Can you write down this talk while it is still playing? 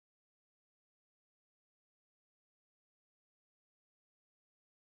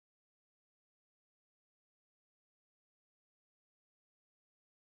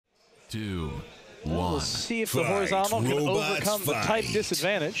2, 1. We'll see if the horizontal can overcome the type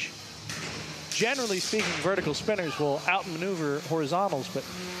disadvantage. Generally speaking, vertical spinners will outmaneuver horizontals, but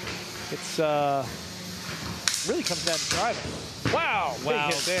it's really comes down to driving. Wow,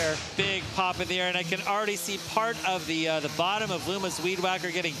 big hit there. Big pop in the air, and I can already see part of the bottom of Luma's Weed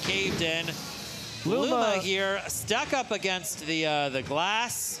Whacker getting caved in. Luma here stuck up against the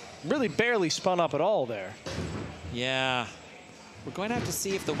glass. Really barely spun up at all there. Yeah. We're going to have to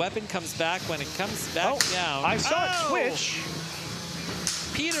see if the weapon comes back when it comes back down. I saw it switch.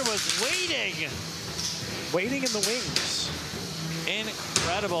 Peter was waiting. Waiting in the wings.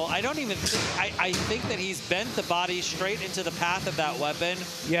 Incredible. I don't even think, I think that he's bent the body straight into the path of that weapon.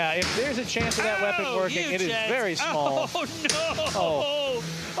 Yeah, if there's a chance of that weapon working, it is very small. Oh, no.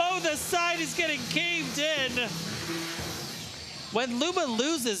 Oh, the side is getting caved in. When Luma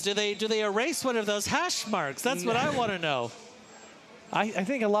loses, do they erase one of those hash marks? That's what I want to know. I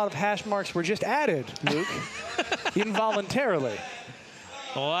think a lot of hash marks were just added, Luke, involuntarily.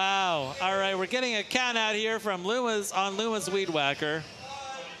 Wow. All right, we're getting a count out here from Luma's Weed Whacker.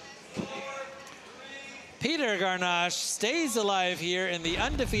 Peter Garnache stays alive here in the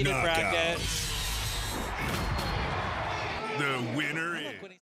undefeated bracket. The winner is...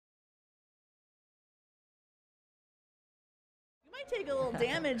 You might take a little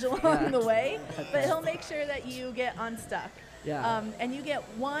damage along the way, but he'll make sure that you get unstuck. Yeah. And you get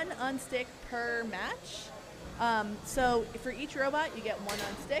 1 unstick per match. So for each robot, you get 1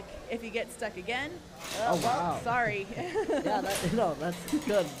 unstick. If you get stuck again, well, sorry. Yeah, that's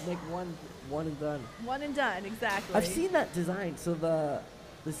good. Make one and done. 1 and done, exactly. I've seen that design. So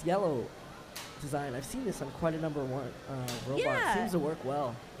this yellow design, I've seen this on quite a number of robots. Yeah. Seems to work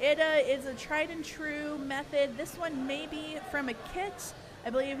well. It is a tried and true method. This one may be from a kit. I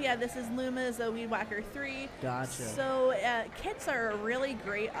believe, yeah, this is Luma's Weed Whacker 3. Gotcha. So kits are a really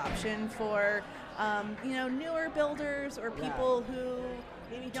great option for newer builders or people who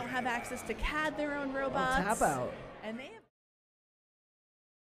maybe don't have access to CAD their own robots. Tap out. And they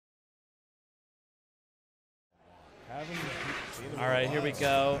have. All right, here we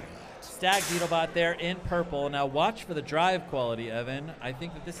go. Stag Beetlebot there in purple. Now watch for the drive quality, Evan. I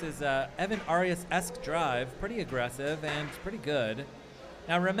think that this is Evan Arias-esque drive. Pretty aggressive and pretty good.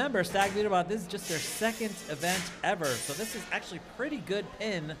 Now remember, Stag Beetlebot, this is just their 2nd event ever. So this is actually pretty good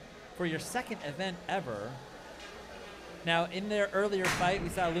pin for your 2nd event ever. Now in their earlier fight, we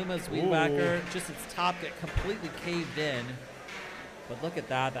saw Luma's Weed Whacker, just its top get completely caved in. But look at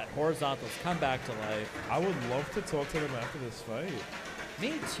that horizontal's come back to life. I would love to talk to them after this fight.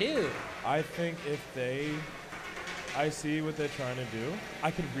 Me too. I think if I see what they're trying to do,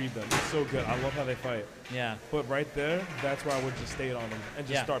 I can read them. It's so good. I love how they fight. Yeah. But right there, that's where I would just stay on them and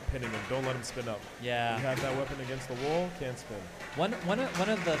just start pinning them. Don't let them spin up. Yeah. You have that weapon against the wall, can't spin. One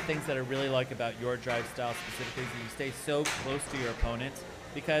of the things that I really like about your drive style specifically is that you stay so close to your opponent,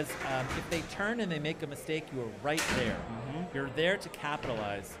 because if they turn and they make a mistake, you are right there. You're there to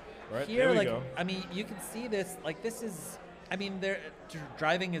capitalize. Right, here, there we go. I mean, you can see this. Like, this is, I mean,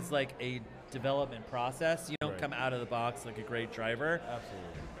 driving is like a development process. You don't come out of the box like a great driver.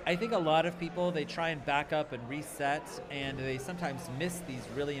 Absolutely. I think a lot of people, they try and back up and reset, and they sometimes miss these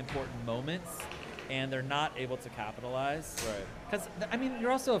really important moments, and they're not able to capitalize. Right. Because, I mean,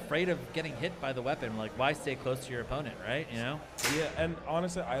 you're also afraid of getting hit by the weapon. Like, why stay close to your opponent, right? You know? Yeah, and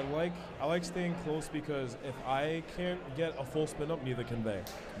honestly, I like staying close, because if I can't get a full spin up, neither can they.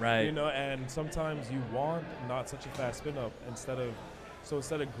 Right. You know, and sometimes you want not such a fast spin up instead of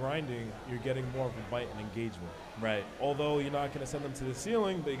grinding, you're getting more of a bite and engagement. Right. Although you're not going to send them to the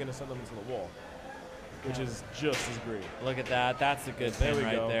ceiling, but you're going to send them to the wall, which is just as great. Look at that. That's a good pin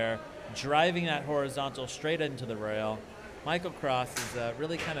right there. Driving that horizontal straight into the rail. Michael Cross is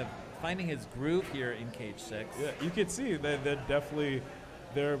really kind of finding his groove here in Cage 6. Yeah, you can see that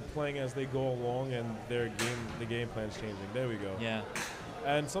they're playing as they go along, and the game plan's changing. There we go. Yeah.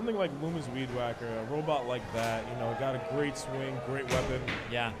 And something like Luma's Weed Whacker, a robot like that, got a great swing, great weapon.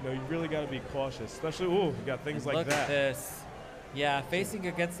 Yeah. You really got to be cautious, especially, you got things like that. Look at this. Yeah, facing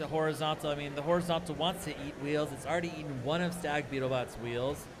against the horizontal. I mean, the horizontal wants to eat wheels. It's already eaten one of Stag Beetlebot's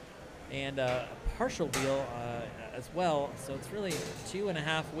wheels, and a partial wheel as well. So it's really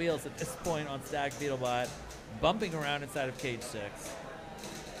 2.5 wheels at this point on Stag Beetlebot, bumping around inside of Cage 6.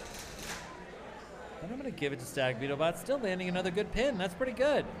 But I'm going to give it to Stag Beetlebot, still landing another good pin. That's pretty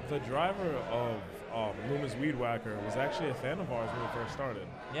good. The driver of Luma's Weed Whacker was actually a fan of ours when we first started.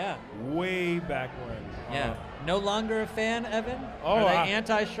 Yeah. Way back when. Yeah. No longer a fan, Evan? Oh, Are they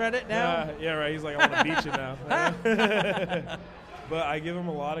anti-shred it now? Yeah, right. He's like, I want to beat you now. But I give him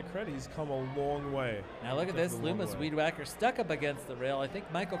a lot of credit. He's come a long way. Now look at this. Definitely a long Luma's way. Weed Whacker stuck up against the rail. I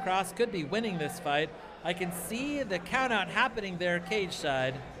think Michael Cross could be winning this fight. I can see the count out happening there cage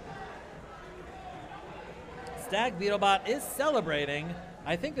side. Stag Beetlebot is celebrating.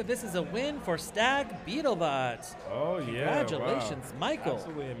 I think that this is a win for Stag Beetlebot. Oh, yeah. Congratulations, wow. Michael.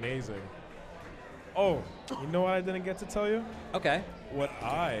 Absolutely amazing. Oh, you know what I didn't get to tell you? Okay. What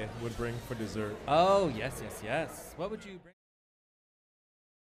I would bring for dessert. Oh, yes, yes, yes. What would you bring?